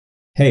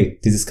Hey,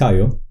 this is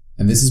Caio.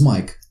 And this is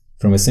Mike.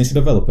 From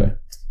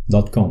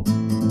EssentialDeveloper.com.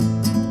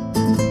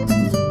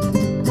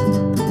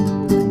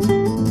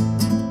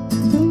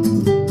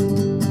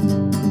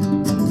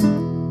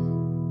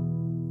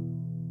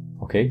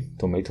 Okay,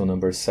 tomato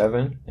number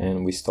 7,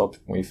 and we stopped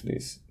with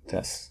this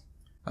test.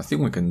 I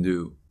think we can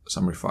do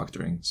some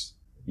refactorings.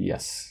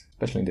 Yes,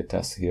 especially in the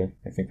test here.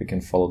 I think we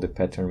can follow the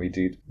pattern we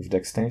did with the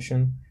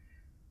extension.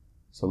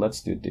 So let's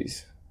do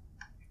this.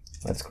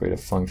 Let's create a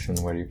function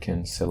where you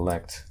can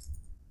select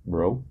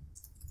row.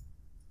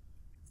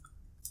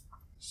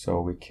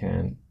 So we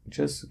can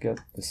just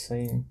get the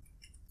same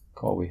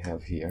call we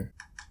have here.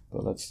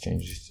 But let's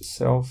change this to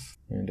self,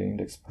 and the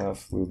index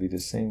path will be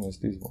the same as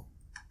this one.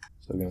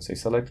 So we're going to say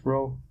select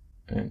row,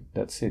 and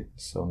that's it.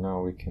 So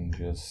now we can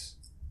just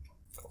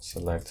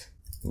select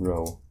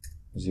row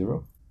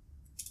 0.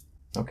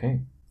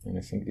 Okay, and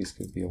I think this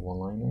could be a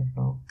one-liner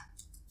now.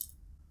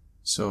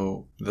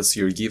 So that's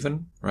your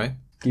given, right?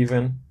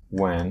 Given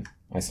when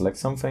I select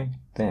something,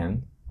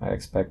 then I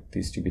expect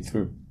this to be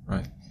true.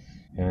 Right.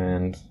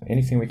 And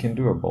anything we can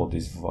do about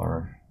this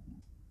var?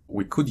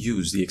 We could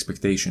use the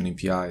expectation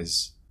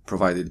APIs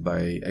provided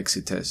by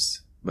exit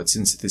test, but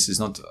since this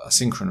is not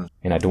asynchronous,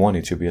 and I don't want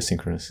it to be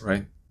asynchronous,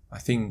 right? I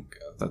think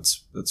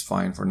that's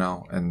fine for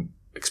now and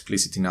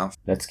explicit enough.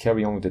 Let's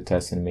carry on with the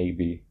test, and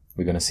maybe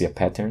we're gonna see a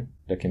pattern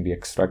that can be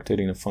extracted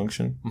in a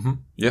function.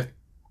 Yeah.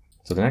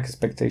 So the next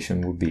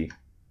expectation would be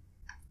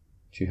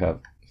to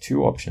have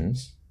two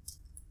options,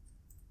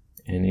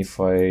 and if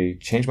I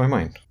change my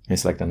mind and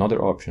select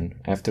another option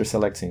after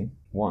selecting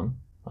one,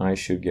 I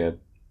should get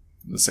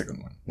the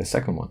second one. The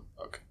second one.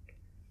 Okay.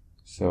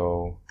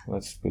 So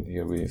let's put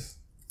here with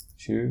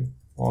two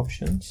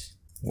options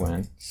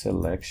when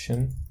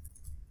selection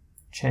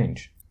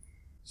change.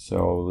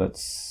 So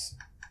let's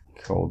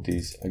call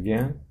this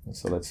again.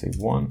 So let's say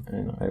 1,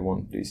 and I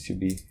want this to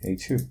be a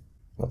 2.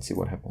 Let's see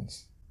what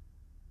happens.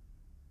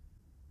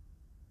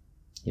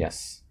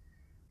 Yes.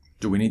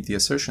 Do we need the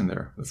assertion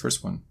there, the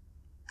first one?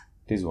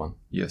 This one.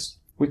 Yes.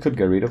 We could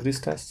get rid of this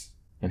test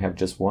and have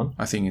just one.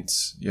 I think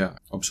it's,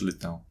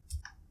 obsolete now.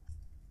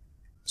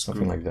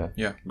 Something like that.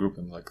 Yeah, group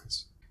them like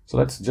this. So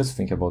let's just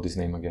think about this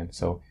name again.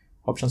 So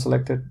option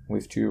selected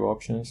with two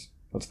options.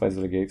 Notifies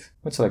delegate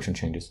when selection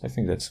changes. I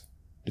think that's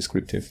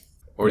descriptive.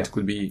 Or it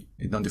could be,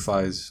 it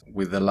notifies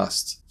with the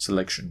last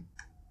selection.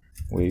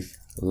 With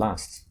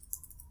last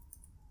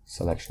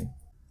selection.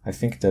 I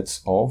think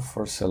that's all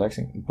for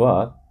selection,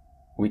 but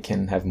we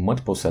can have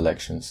multiple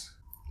selections.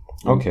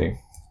 Okay,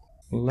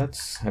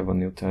 let's have a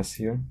new test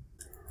here.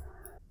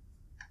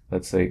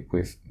 Let's say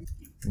with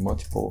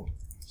multiple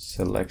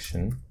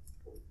selection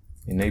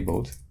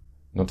enabled,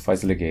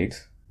 notifies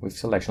delegate with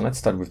selection. Let's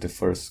start with the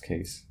first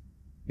case.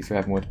 If you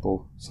have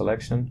multiple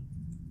selection,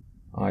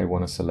 I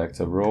want to select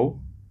a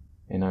row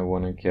and I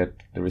want to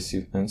get the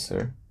received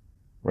answer.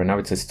 Right now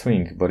it's a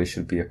string, but it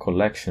should be a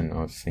collection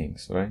of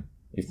things, right?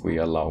 If we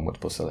allow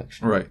multiple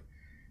selection. Right.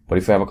 But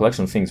if we have a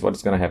collection of things,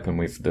 what's going to happen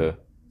with the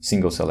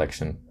single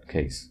selection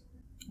case?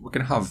 We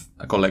can have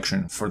a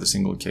collection for the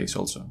single case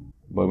also.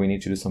 But we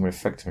need to do some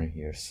refactoring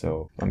here,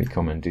 so let me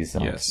comment this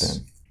out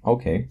then.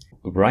 Okay,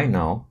 right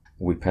now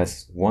we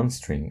pass one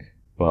string,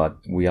 but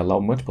we allow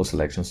multiple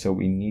selections, so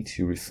we need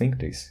to rethink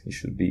this. It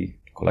should be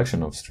a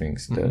collection of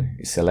strings that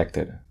is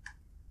selected.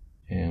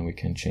 And we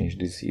can change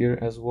this here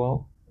as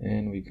well,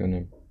 and we're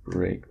gonna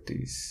break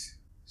this.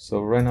 So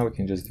right now we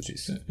can just do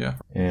this. Yeah.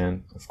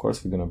 And of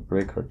course we're gonna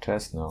break our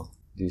test now.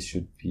 This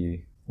should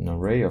be an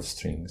array of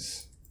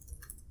strings.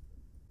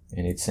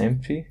 And it's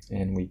empty,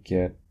 and we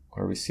get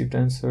our received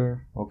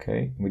answer.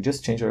 Okay, we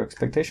just change our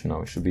expectation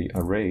now. It should be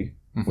array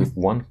with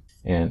 1,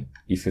 and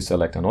if you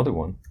select another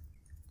one,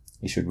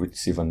 you should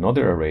receive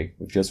another array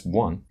with just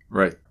 1.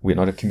 Right. We're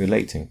not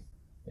accumulating,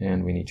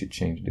 and we need to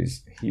change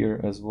this here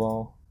as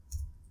well.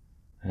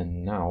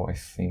 And now I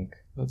think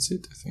that's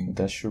it. I think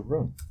that should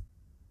run.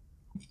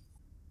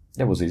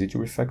 That was easy to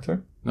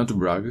refactor. Not to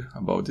brag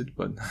about it,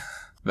 but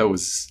that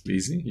was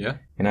easy, yeah.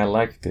 And I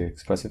like the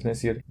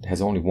expressiveness here. It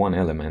has only one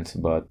element,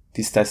 but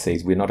this test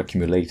says we're not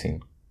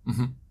accumulating.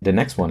 The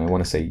next one, I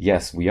want to say,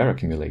 yes, we are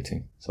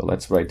accumulating. So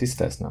let's write this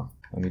test now.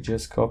 Let me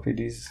just copy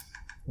this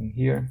in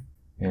here.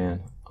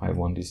 And I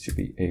want this to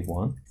be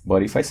A1.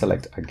 But if I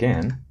select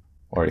again,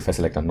 or if I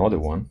select another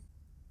one,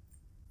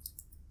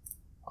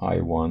 I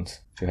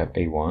want to have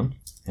A1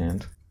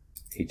 and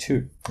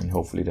A2. And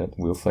hopefully that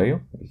will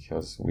fail,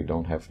 because we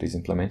don't have this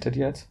implemented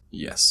yet.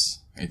 Yes,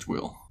 it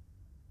will.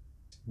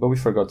 But we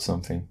forgot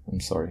something.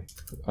 I'm sorry.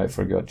 I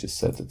forgot to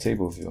set the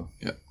table view.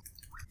 Yeah.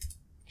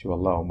 To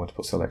allow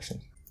multiple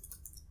selections.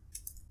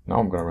 Now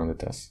I'm going to run the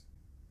test.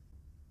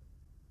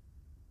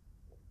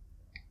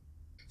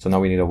 So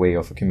now we need a way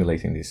of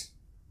accumulating this.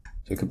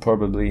 So we could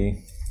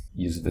probably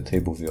use the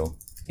table view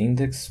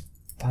index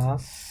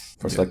path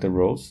for selected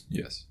rows.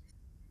 Yes.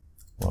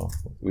 Well,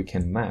 we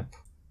can map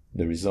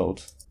the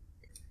result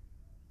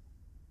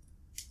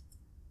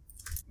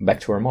back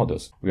to our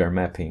models. We are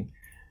mapping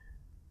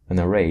an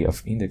array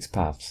of index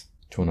paths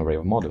to an array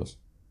of models.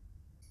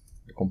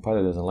 The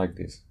compiler doesn't like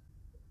this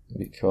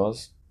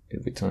because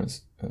it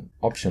returns an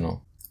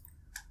optional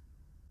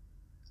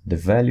the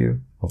value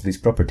of this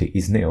property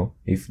is nil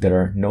if there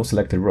are no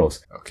selected rows.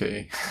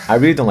 Okay. I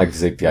really don't like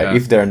this API. Yeah.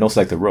 If there are no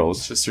selected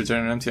rows, Just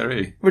return an empty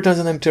array. returns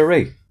an empty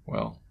array.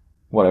 Well,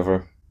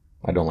 Whatever.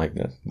 I don't like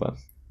that, but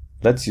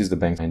let's use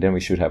the bank and then we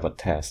should have a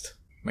test.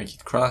 make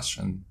it crash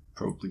and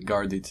probably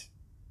guard it.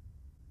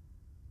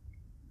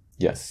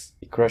 Yes,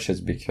 it crashes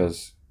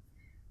because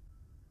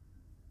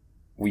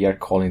we are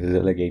calling the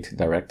delegate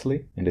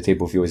directly and the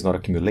table view is not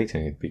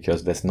accumulating it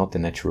because that's not the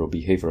natural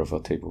behavior of a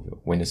table view.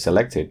 When you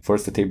select it,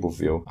 first the table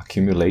view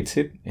accumulates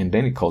it and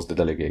then it calls the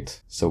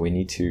delegate. So we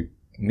need to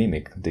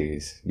mimic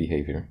this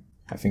behavior.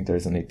 I think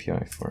there's an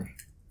API for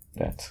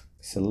that.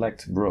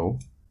 Select row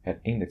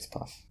at index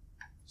path.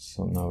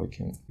 So now we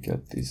can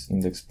get this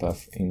index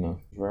path in a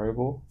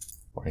variable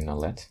or in a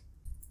let.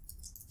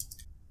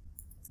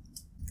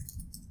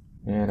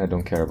 And I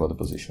don't care about the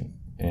position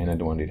and I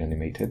don't want it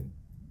animated.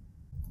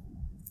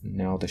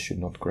 Now this should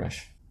not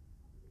crash.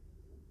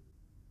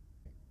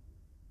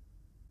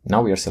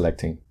 Now we are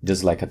selecting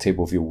just like a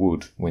table view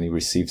would when it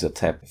receives a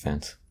tab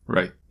event.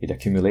 Right. It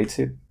accumulates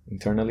it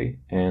internally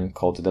and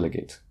calls the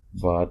delegate.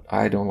 But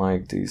I don't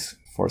like this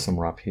for some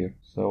wrap here.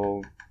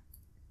 So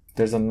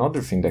there's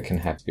another thing that can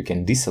happen. You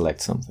can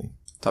deselect something.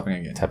 Tapping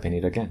again. Tapping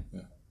it again.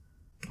 Yeah.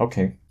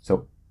 Okay,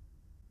 so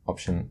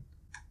option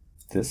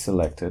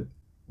deselected,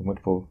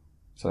 multiple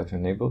selection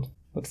enabled,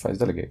 notifies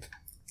delegate.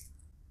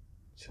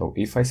 So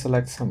if I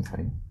select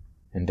something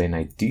and then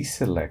I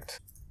deselect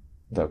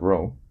the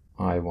row,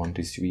 I want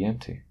this to be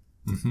empty.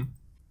 Mm-hmm.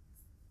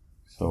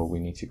 So we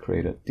need to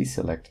create a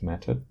deselect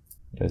method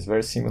that's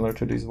very similar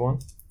to this one,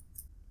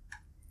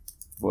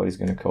 but it's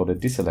going to call the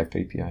deselect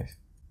API.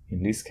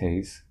 In this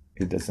case,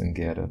 it doesn't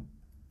get a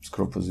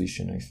scroll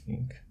position, I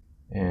think.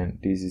 And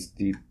this is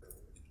the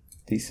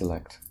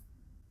deselect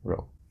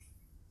row.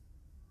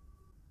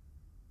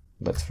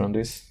 Let's run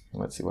this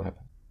and let's see what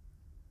happens.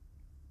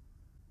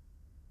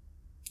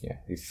 Yeah,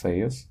 it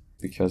fails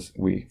because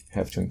we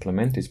have to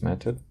implement this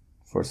method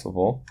first of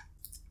all.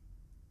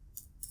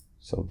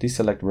 So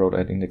deselect row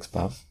at index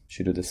path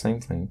should do the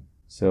same thing.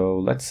 So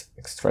let's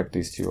extract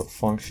this to a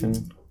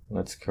function.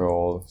 Let's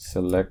call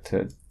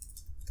selected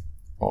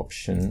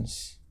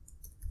options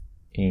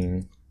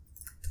in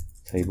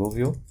table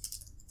view.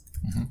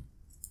 Mm-hmm.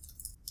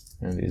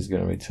 And it's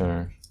going to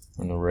return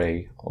an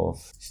array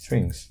of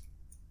strings.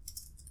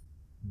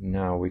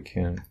 Now we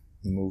can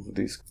move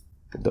this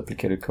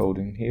duplicated code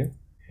in here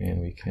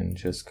and we can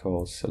just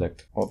call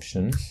select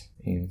options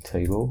in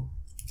table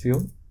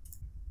view.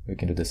 We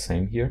can do the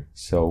same here.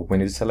 So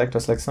when you select or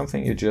select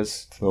something, you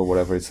just throw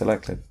whatever is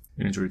selected.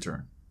 You need to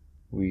return.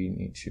 We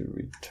need to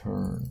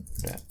return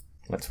that.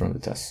 Let's run the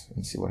test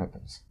and see what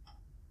happens.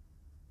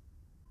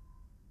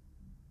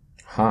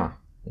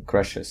 It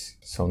crashes.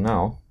 So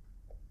now,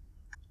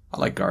 I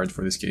like guard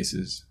for these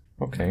cases.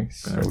 okay,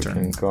 so we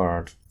can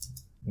guard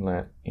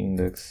let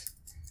index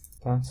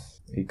path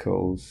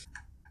equals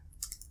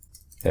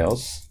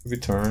else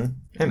return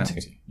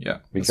empty. Yeah.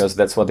 Because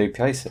that's what the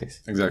API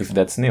says. Exactly. If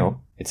that's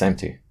nil, it's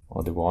empty.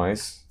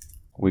 Otherwise,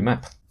 we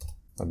map.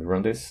 Let me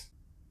run this.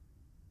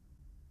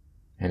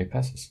 And it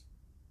passes.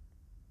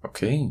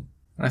 Okay.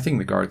 I think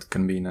the guard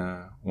can be in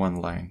one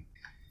line.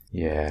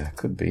 Yeah,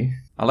 could be.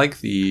 I like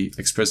the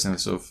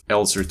expressiveness of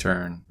else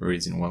return where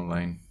it's in one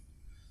line.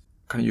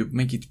 Can you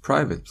make it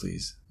private,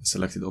 please?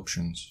 Selected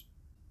options.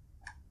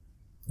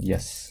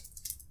 Yes.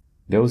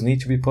 Those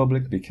need to be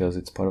public because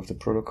it's part of the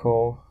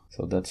protocol.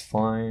 So that's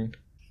fine.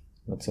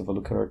 Let's have a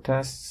look at our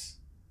tests.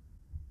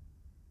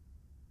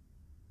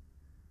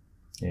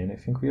 And I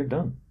think we are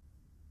done.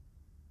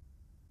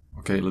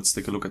 Okay, let's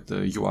take a look at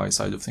the UI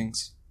side of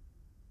things.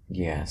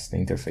 Yes, the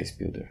interface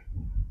builder.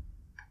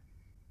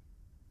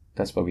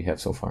 That's what we have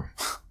so far.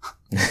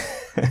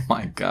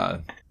 My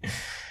God.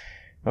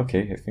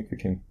 Okay, I think we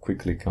can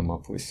quickly come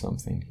up with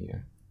something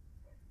here.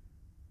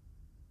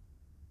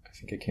 I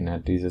think I can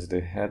add this as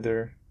the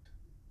header.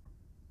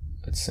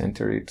 Let's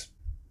enter it.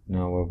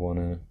 Now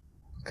I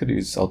could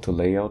use auto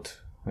layout.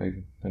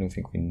 I don't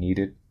think we need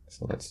it.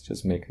 So let's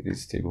just make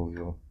this table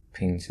view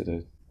pin to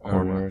the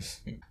corners.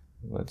 Yeah.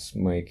 Let's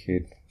make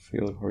it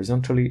fill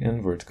horizontally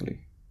and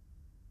vertically.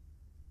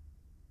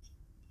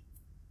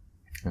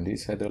 And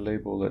this header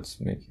label, let's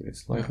make it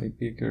slightly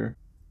bigger.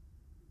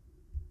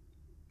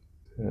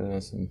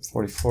 Some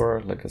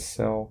 44, like a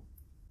cell.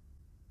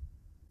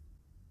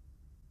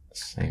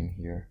 Same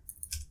here.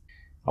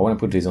 I want to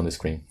put this on the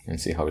screen and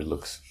see how it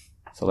looks.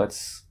 So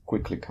let's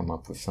quickly come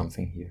up with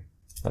something here.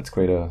 Let's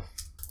create a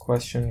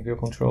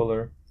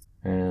QuestionViewController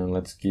and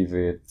let's give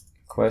it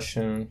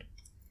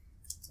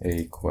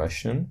a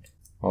question,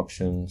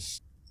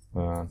 options,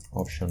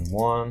 option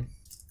 1,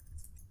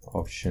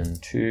 option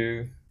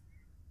 2,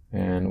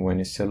 and when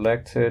you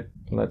select it,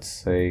 let's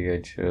say I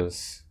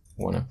just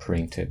want to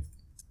print it.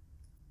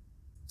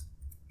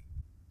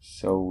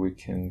 So we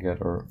can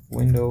get our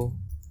window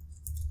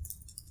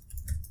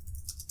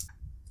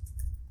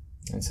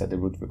and set the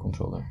root view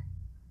controller.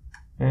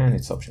 And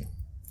it's optional.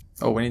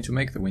 Oh, we need to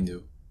make the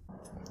window.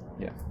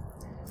 Yeah.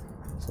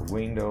 So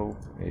window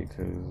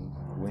equals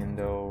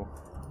window.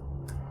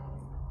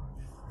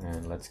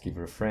 And let's give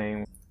it a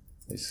frame.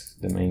 is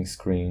the main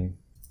screen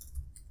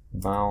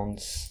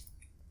bounds.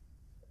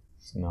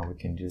 So now we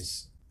can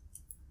just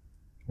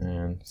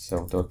and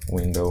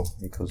self.window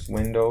equals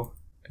window.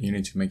 You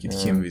need to make it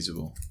key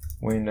invisible.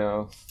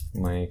 Window,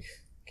 make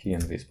key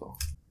invisible.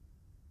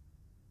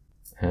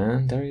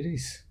 And there it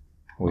is.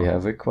 We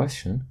have a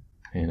question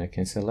and I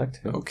can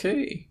select it.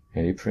 Okay.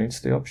 And it prints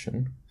the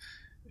option.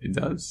 It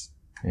does.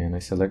 And I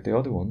select the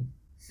other one.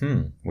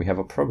 We have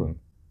a problem.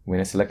 When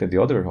I selected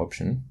the other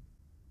option,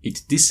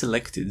 it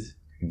deselected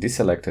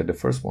the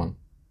first one.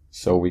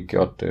 So we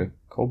got the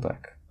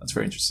callback. That's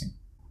very interesting.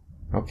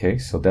 Okay,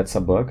 so that's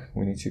a bug.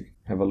 We need to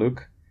have a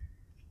look.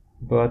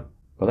 But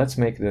let's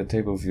make the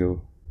table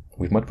view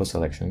with multiple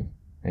selection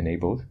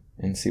enabled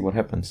and see what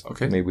happens.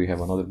 Okay. Maybe we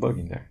have another bug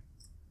in there.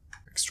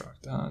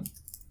 Extract that.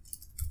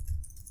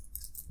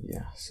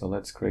 Yeah, so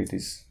let's create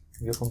this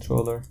view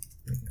controller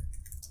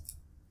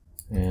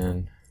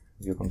and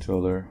view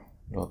controller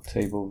dot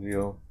table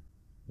view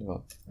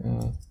dot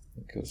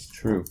equals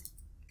true,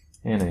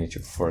 and I need to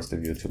force the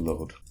view to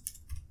load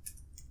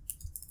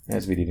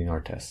as we did in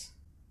our test.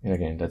 And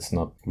again, that's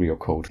not real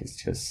code, it's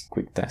just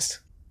quick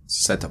test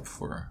Setup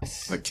for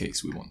the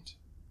case we want.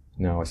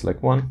 Now I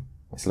select 1,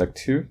 I select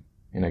 2,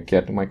 and I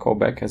get my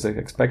callback as I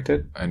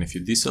expected. And if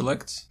you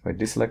deselect, if I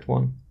deselect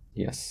 1,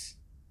 yes,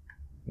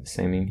 the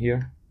same in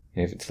here.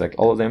 And if I select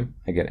all of them,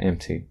 I get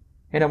empty.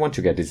 And I want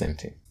to get this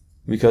empty.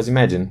 Because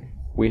imagine,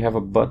 we have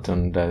a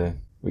button that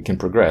we can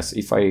progress.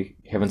 If I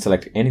haven't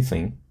selected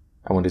anything,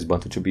 I want this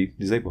button to be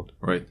disabled.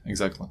 Right,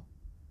 exactly.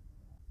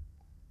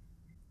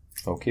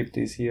 I'll keep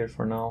this here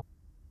for now.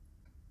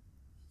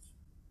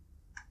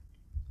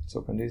 Let's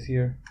open this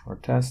here, our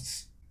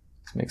tests.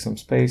 Let's make some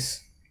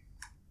space.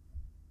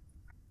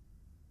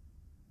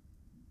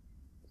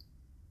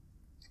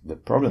 The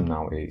problem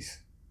now is,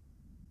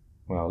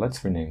 well,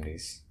 let's rename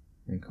this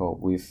and call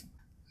with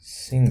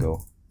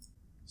single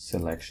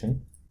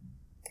selection.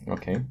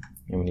 Okay,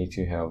 and we need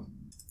to have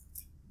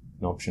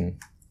an option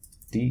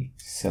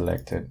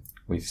deselected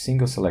with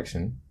single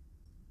selection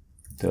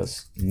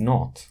does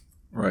not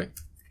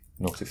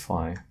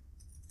notify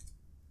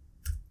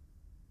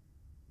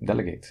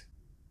delegate.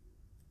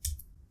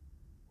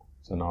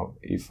 So now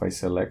if I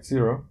select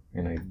 0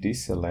 and I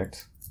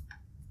deselect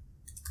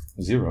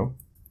 0,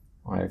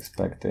 I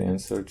expect the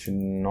answer to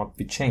not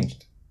be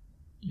changed.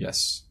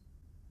 Yes.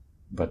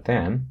 But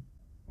then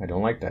I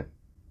don't like that,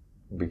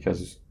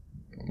 because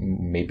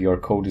maybe our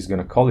code is going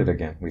to call it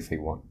again with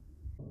a1.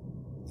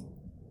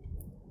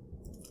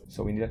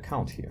 So we need a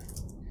count here.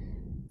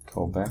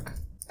 Callback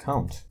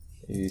count.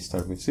 You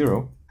start with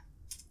 0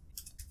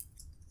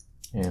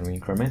 and we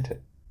increment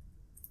it.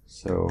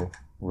 So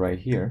right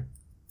here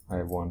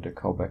I want the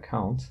callback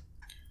count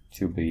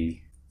to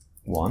be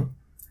 1.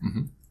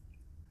 Mm-hmm.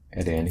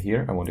 At the end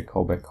here I want the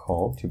callback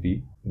call to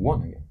be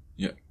 1 again.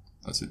 Yeah,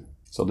 that's it.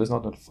 So does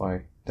not notify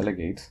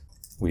delegate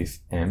with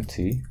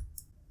empty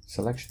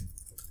selection.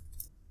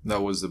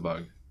 That was the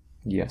bug.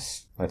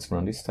 Yes. Let's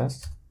run this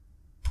test.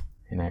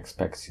 And I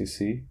expect to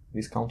see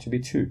this count to be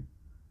 2.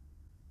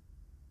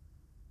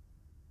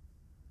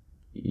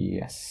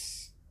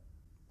 Yes.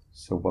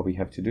 So what we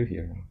have to do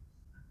here now,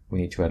 we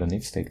need to add an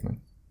if statement.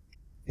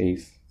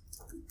 If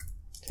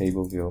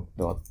table view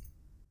dot.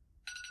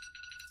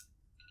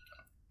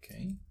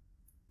 Okay.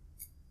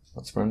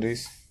 Let's run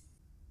this.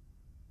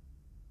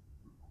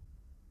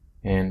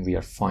 And we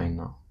are fine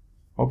now.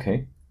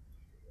 Okay.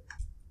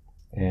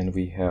 And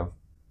we have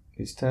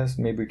this test.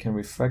 Maybe we can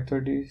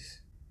refactor this.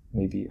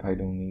 Maybe I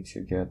don't need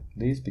to get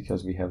this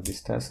because we have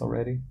this test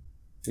already.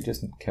 We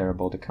just care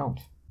about the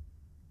count.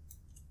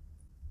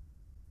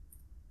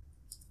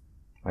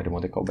 I don't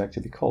want the callback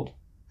to be called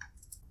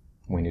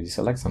when you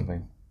deselect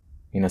something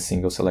in a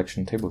single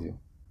selection table view.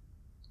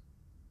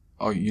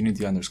 Oh, you need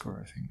the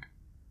underscore, I think.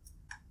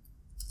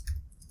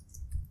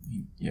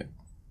 Yeah.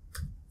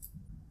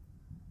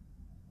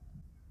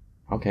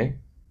 Okay,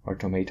 our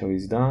tomato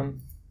is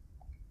done.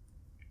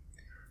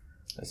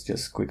 Let's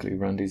just quickly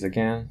run this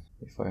again.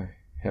 If I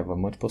have a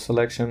multiple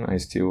selection, I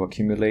still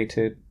accumulate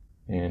it,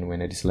 and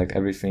when I deselect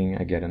everything,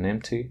 I get an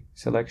empty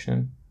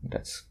selection.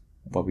 That's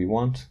what we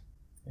want.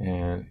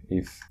 And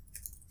if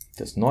it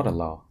does not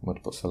allow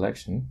multiple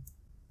selection,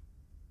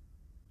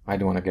 I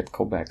don't want to get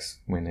callbacks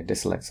when I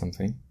deselect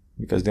something,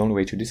 because the only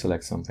way to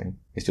deselect something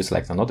is to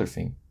select another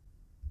thing.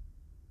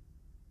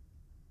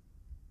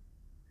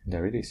 And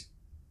there it is.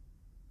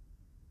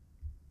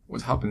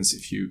 What happens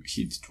if you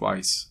hit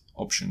twice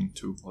option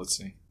 2, let's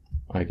say?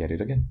 I get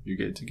it again. You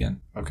get it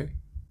again. Okay.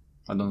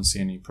 I don't see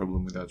any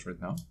problem with that right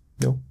now.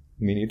 No,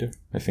 me neither.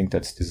 I think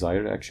that's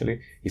desired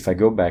actually. If I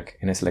go back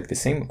and I select the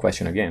same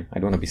question again, I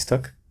don't want to be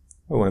stuck.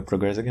 I want to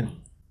progress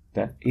again.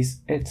 That is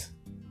it.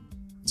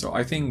 So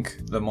I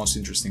think the most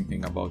interesting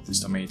thing about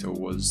this tomato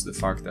was the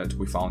fact that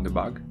we found a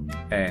bug,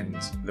 and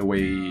the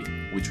way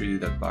we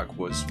treated that bug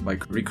was by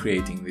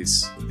recreating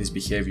this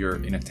behavior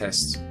in a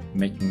test,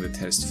 making the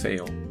test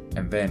fail,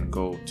 and then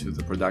go to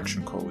the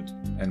production code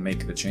and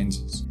make the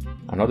changes.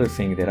 Another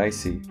thing that I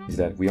see is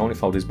that we only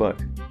found this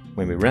bug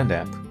when we ran the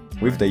app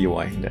with the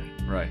UI in there.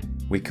 Right.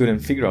 We couldn't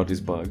figure out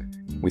this bug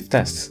with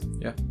tests.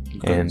 Yeah.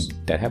 And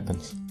that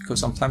happens. Because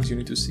sometimes you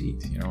need to see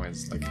it,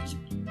 it's like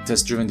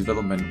test-driven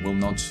development will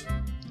not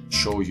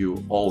show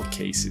you all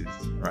cases,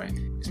 right?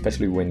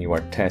 Especially when you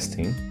are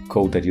testing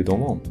code that you don't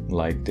want,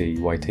 like the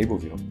UI table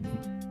view.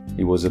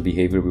 It was a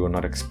behavior we were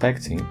not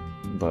expecting,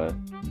 but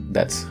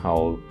that's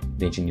how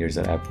the engineers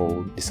at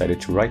Apple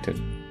decided to write it.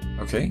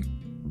 Okay,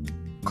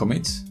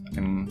 commit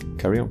and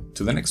carry on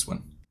to the next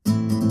one.